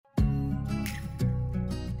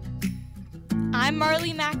I'm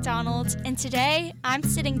Marley MacDonald, and today I'm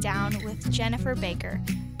sitting down with Jenifer Baker,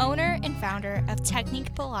 owner and founder of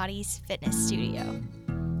Technique Pilates Fitness Studio.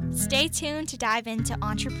 Stay tuned to dive into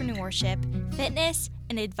entrepreneurship, fitness,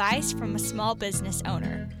 and advice from a small business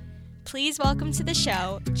owner. Please welcome to the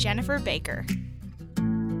show, Jenifer Baker.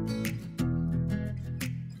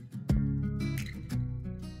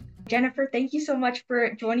 Jenifer, thank you so much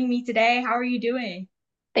for joining me today. How are you doing?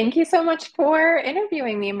 Thank you so much for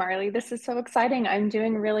interviewing me, Marley. This is so exciting. I'm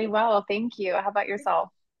doing really well. Thank you. How about yourself?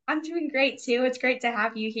 I'm doing great too. It's great to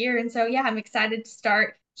have you here. And so, yeah, I'm excited to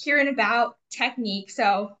start hearing about technique.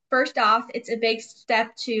 So, first off, it's a big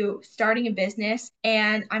step to starting a business.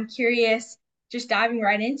 And I'm curious, just diving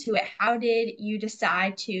right into it, how did you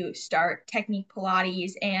decide to start Technique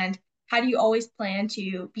Pilates? And how do you always plan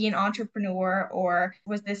to be an entrepreneur, or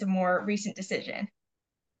was this a more recent decision?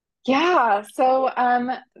 This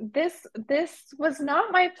was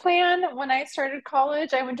not my plan when I started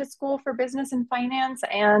college. I went to school for business and finance,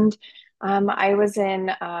 and I was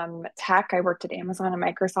in tech. I worked at Amazon and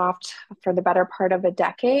Microsoft for the better part of a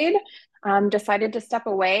decade. Decided to step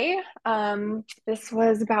away. This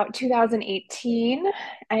was about 2018,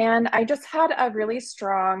 and I just had a really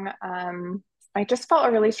strong. I just felt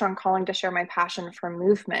a really strong calling to share my passion for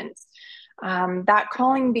movement. That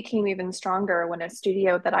calling became even stronger when a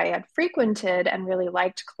studio that I had frequented and really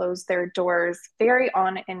liked closed their doors very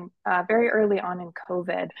early on in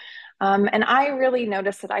COVID. And I really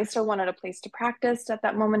noticed that I still wanted a place to practice at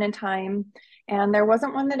that moment in time, and there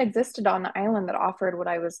wasn't one that existed on the island that offered what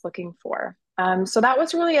I was looking for. So that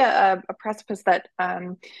was really a precipice that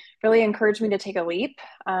really encouraged me to take a leap,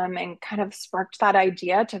 and kind of sparked that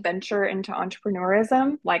idea to venture into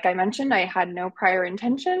entrepreneurism. Like I mentioned, I had no prior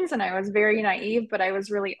intentions and I was very naive, but I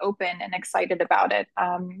was really open and excited about it.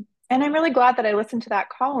 And I'm really glad that I listened to that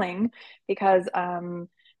calling because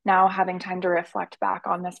now having time to reflect back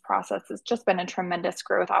on this process has just been a tremendous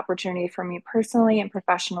growth opportunity for me personally and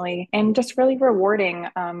professionally, and just really rewarding.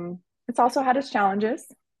 It's also had its challenges.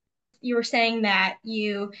 You were saying that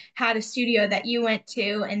you had a studio that you went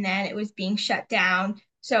to and then it was being shut down.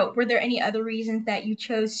 So, were there any other reasons that you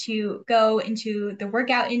chose to go into the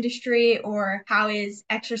workout industry, or how is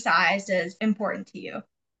exercise as important to you?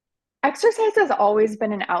 Exercise has always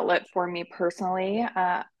been an outlet for me personally.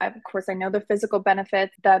 Of course, I know the physical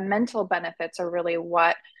benefits, the mental benefits are really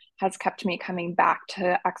what has kept me coming back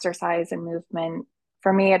to exercise and movement.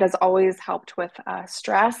 For me, it has always helped with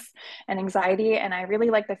stress and anxiety, and I really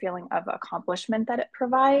like the feeling of accomplishment that it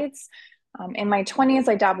provides. In my 20s,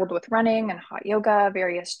 I dabbled with running and hot yoga,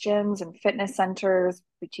 various gyms and fitness centers,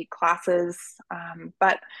 boutique classes.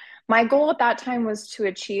 But my goal at that time was to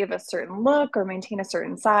achieve a certain look or maintain a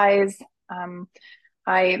certain size. Um,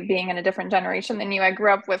 being in a different generation than you, I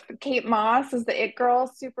grew up with Kate Moss as the it girl,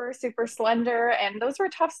 super, super slender. And those were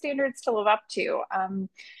tough standards to live up to.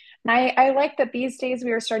 And I like that these days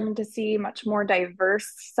we are starting to see much more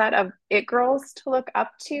diverse set of it girls to look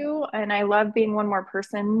up to. And I love being one more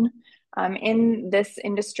person in this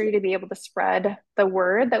industry to be able to spread the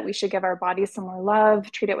word that we should give our bodies some more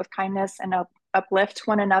love, treat it with kindness, and uplift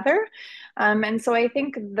one another. And so I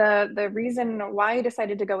think the reason why I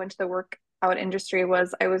decided to go into the workout industry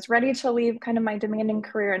was I was ready to leave kind of my demanding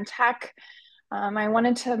career in tech. I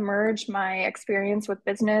wanted to merge my experience with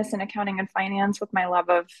business and accounting and finance with my love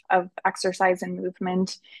of exercise and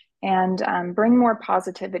movement, and bring more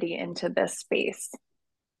positivity into this space.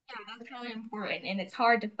 Yeah, that's really important. And it's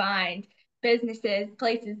hard to find businesses,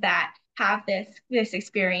 places that have this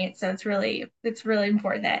experience. So it's really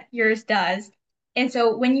important that yours does. And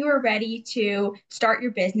so when you were ready to start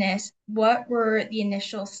your business, what were the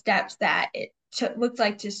initial steps that it looked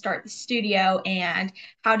like to start the studio, and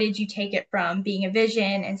how did you take it from being a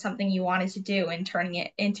vision and something you wanted to do and turning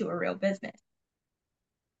it into a real business?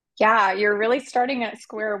 Yeah, you're really starting at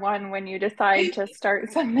square one when you decide to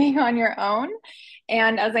start something on your own.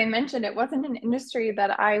 And as I mentioned, it wasn't an industry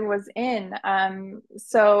that I was in.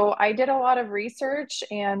 So I did a lot of research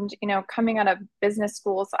and, coming out of business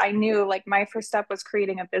schools, I knew like my first step was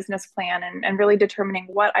creating a business plan and really determining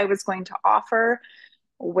what I was going to offer,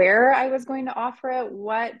 where I was going to offer it,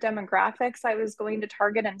 what demographics I was going to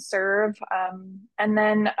target and serve. And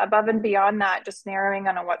then above and beyond that, just narrowing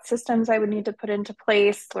on what systems I would need to put into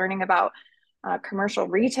place, learning about commercial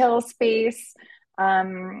retail space,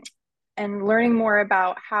 and learning more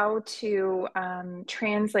about how to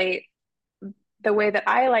translate the way that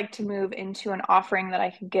I like to move into an offering that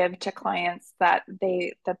I could give to clients that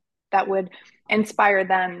would inspire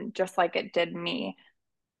them just like it did me.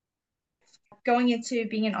 Going into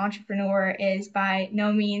being an entrepreneur is by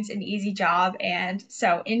no means an easy job. And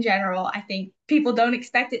so, in general, I think people don't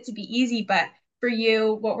expect it to be easy, but for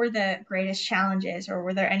you, what were the greatest challenges, or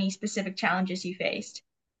were there any specific challenges you faced?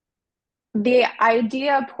 The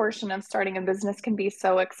idea portion of starting a business can be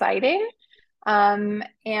so exciting.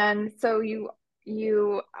 And so you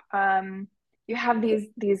you have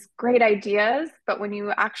these great ideas, but when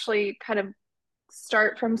you actually kind of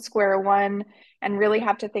start from square one and really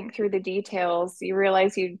have to think through the details, you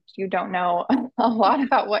realize you don't know a lot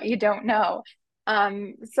about what you don't know.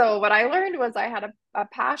 So what I learned was I had a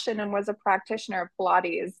passion and was a practitioner of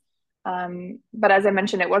Pilates. But as I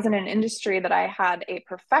mentioned, it wasn't an industry that I had a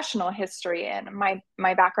professional history in. My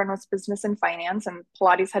background was business and finance, and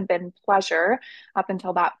Pilates had been pleasure up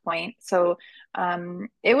until that point. So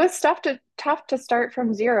it was tough to start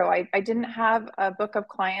from zero. I didn't have a book of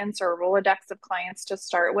clients or a Rolodex of clients to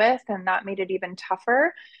start with, and that made it even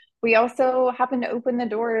tougher. We also happened to open the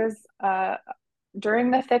doors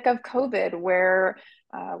during the thick of COVID, where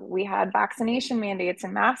we had vaccination mandates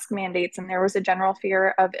and mask mandates, and there was a general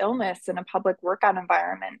fear of illness in a public workout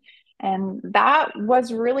environment. And that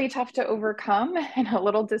was really tough to overcome and a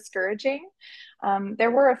little discouraging.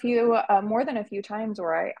 There were more than a few times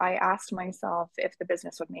where I asked myself if the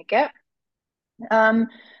business would make it. Um,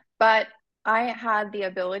 but I had the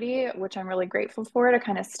ability, which I'm really grateful for, to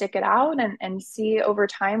kind of stick it out and see over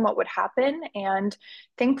time what would happen. And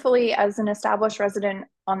thankfully, as an established resident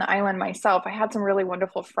on the island myself, I had some really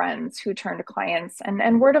wonderful friends who turned clients,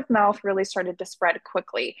 and word of mouth really started to spread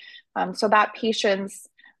quickly. So that patience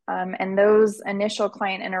and those initial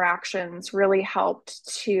client interactions really helped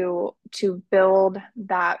to build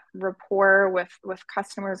that rapport with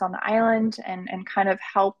customers on the island and kind of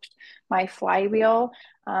helped my flywheel.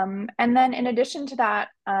 And then in addition to that,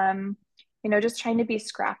 just trying to be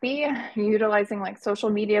scrappy, utilizing like social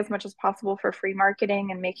media as much as possible for free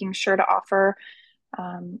marketing and making sure to offer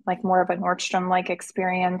like more of a Nordstrom like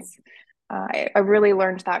experience. I really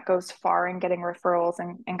learned that goes far in getting referrals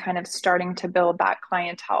and kind of starting to build that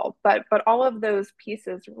clientele. But all of those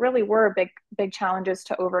pieces really were big challenges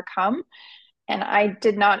to overcome. And I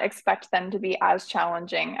did not expect them to be as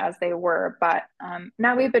challenging as they were. But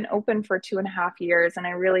now we've been open for 2.5 years, and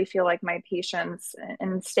I really feel like my patience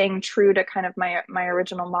and staying true to kind of my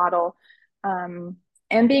original model and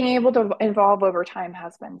being able to evolve over time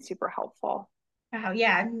has been super helpful. Oh,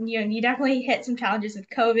 yeah, you definitely hit some challenges with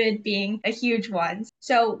COVID being a huge one.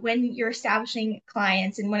 So when you're establishing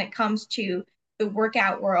clients and when it comes to the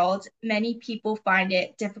workout world, many people find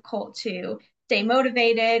it difficult to stay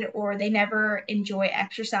motivated or they never enjoy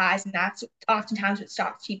exercise, and that's oftentimes what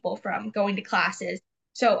stops people from going to classes.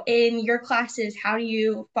 So in your classes, how do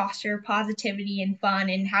you foster positivity and fun,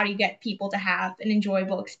 and how do you get people to have an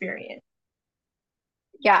enjoyable experience?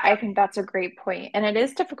 Yeah, I think that's a great point. And it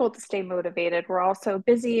is difficult to stay motivated. We're all so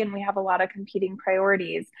busy and we have a lot of competing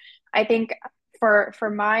priorities. I think for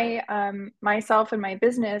myself and my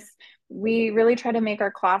business, we really try to make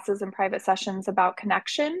our classes and private sessions about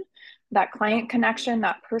connection, that client connection,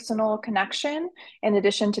 that personal connection, in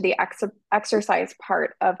addition to the exercise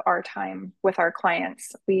part of our time with our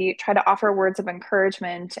clients. We try to offer words of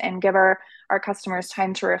encouragement and give our customers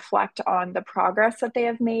time to reflect on the progress that they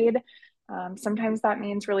have made. Sometimes that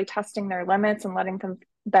means really testing their limits and letting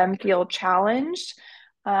them feel challenged.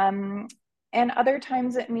 Um, and other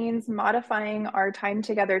times it means modifying our time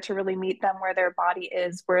together to really meet them where their body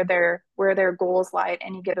is, where their goals lie at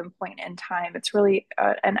any given point in time. It's really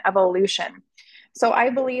an evolution. So I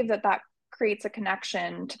believe that creates a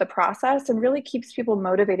connection to the process and really keeps people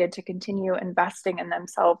motivated to continue investing in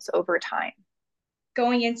themselves over time.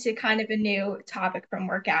 Going into kind of a new topic from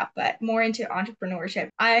workout, but more into entrepreneurship.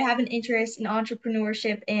 I have an interest in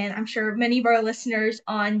entrepreneurship, and I'm sure many of our listeners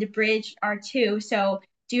on the bridge are too. So,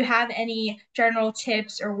 do you have any general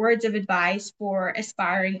tips or words of advice for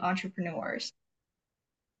aspiring entrepreneurs?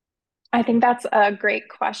 I think that's a great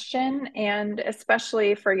question, and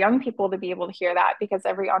especially for young people to be able to hear that because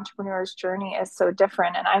every entrepreneur's journey is so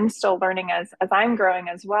different, and I'm still learning as I'm growing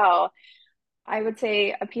as well. I would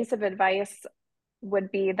say a piece of advice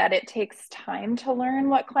would be that it takes time to learn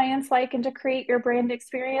what clients like and to create your brand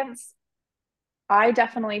experience. I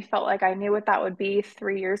definitely felt like I knew what that would be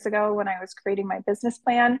 3 years ago when I was creating my business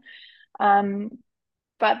plan. Um,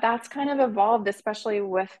 but that's kind of evolved, especially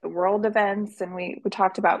with the world events, and we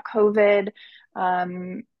talked about COVID.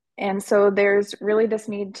 Um, and so there's really this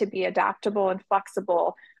need to be adaptable and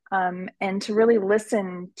flexible, and to really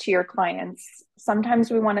listen to your clients.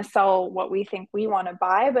 Sometimes we want to sell what we think we want to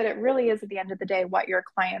buy, but it really is at the end of the day what your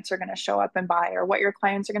clients are going to show up and buy, or what your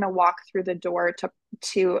clients are going to walk through the door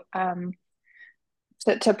to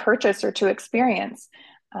purchase or to experience.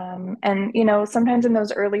 And sometimes in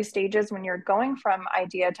those early stages, when you're going from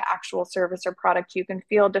idea to actual service or product, you can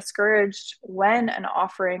feel discouraged when an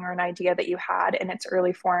offering or an idea that you had in its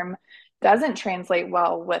early form doesn't translate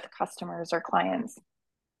well with customers or clients.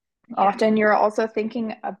 Yeah. Often you're also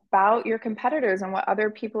thinking about your competitors and what other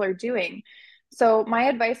people are doing. So, my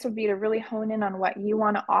advice would be to really hone in on what you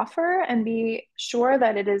want to offer and be sure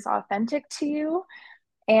that it is authentic to you.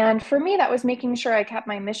 And for me, that was making sure I kept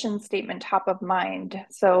my mission statement top of mind.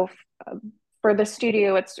 So for the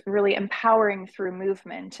studio, it's really empowering through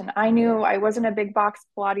movement. And I knew I wasn't a big box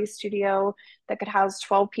Pilates studio that could house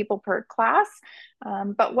 12 people per class.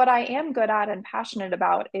 But what I am good at and passionate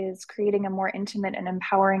about is creating a more intimate and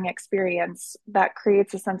empowering experience that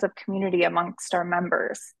creates a sense of community amongst our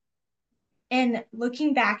members. And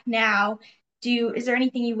looking back now, is there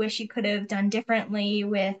anything you wish you could have done differently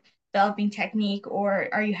with developing technique, or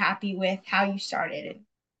are you happy with how you started?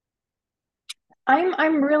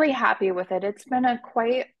 I'm really happy with it. It's been a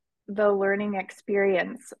quite the learning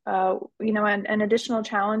experience. An additional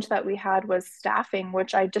challenge that we had was staffing,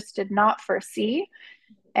 which I just did not foresee.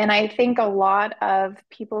 And I think a lot of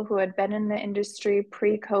people who had been in the industry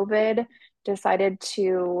pre-COVID decided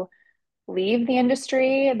to leave the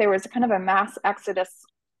industry. There was kind of a mass exodus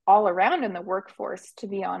all around in the workforce, to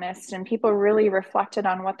be honest. And people really reflected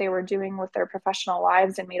on what they were doing with their professional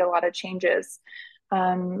lives and made a lot of changes.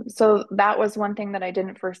 So that was one thing that I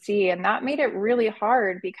didn't foresee. And that made it really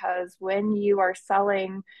hard because when you are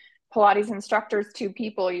selling Pilates instructors to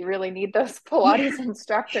people, you really need those Yeah. Pilates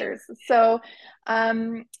instructors. So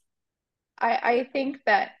um, I think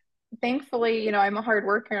that thankfully, I'm a hard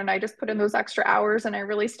worker and I just put in those extra hours and I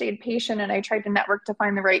really stayed patient and I tried to network to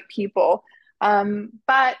find the right people.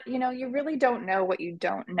 But you really don't know what you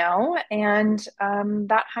don't know. And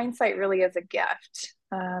that hindsight really is a gift.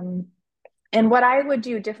 And what I would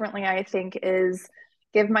do differently, I think, is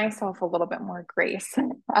give myself a little bit more grace.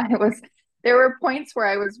 There were points where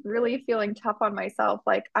I was really feeling tough on myself,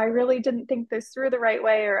 like I really didn't think this through the right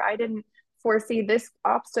way, or I didn't foresee this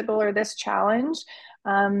obstacle or this challenge.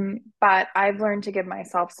 But I've learned to give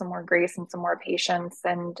myself some more grace and some more patience,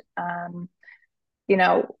 and you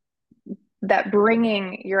know, that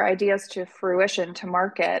bringing your ideas to fruition to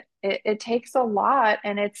market, it takes a lot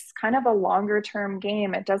and it's kind of a longer term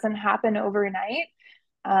game. It doesn't happen overnight.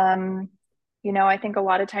 um, I think a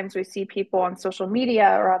lot of times we see people on social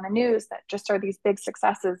media or on the news that just are these big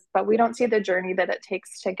successes, but we don't see the journey that it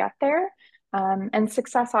takes to get there. And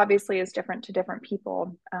success obviously is different to different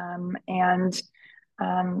people.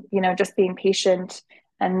 Just being patient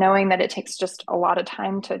and knowing that it takes just a lot of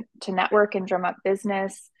time to network and drum up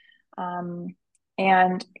business, um,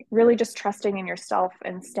 and really just trusting in yourself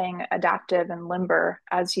and staying adaptive and limber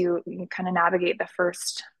as you kind of navigate the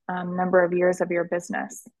first number of years of your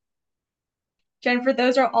business. Jenifer,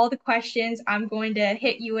 those are all the questions I'm going to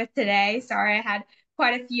hit you with today. Sorry, I had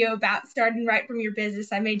quite a few about starting right from your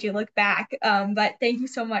business. I made you look back. But thank you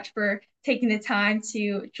so much for taking the time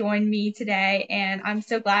to join me today. And I'm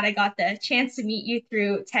so glad I got the chance to meet you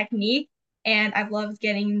through Technique. And I've loved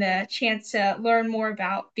getting the chance to learn more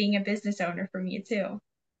about being a business owner from you too.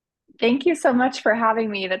 Thank you so much for having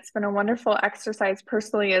me. That's been a wonderful exercise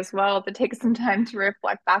personally as well to take some time to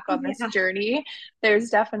reflect back on this Yeah. journey. There's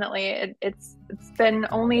definitely it's been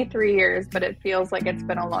only 3 years, but it feels like it's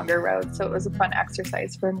been a longer road. So it was a fun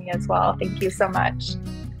exercise for me as well. Thank you so much.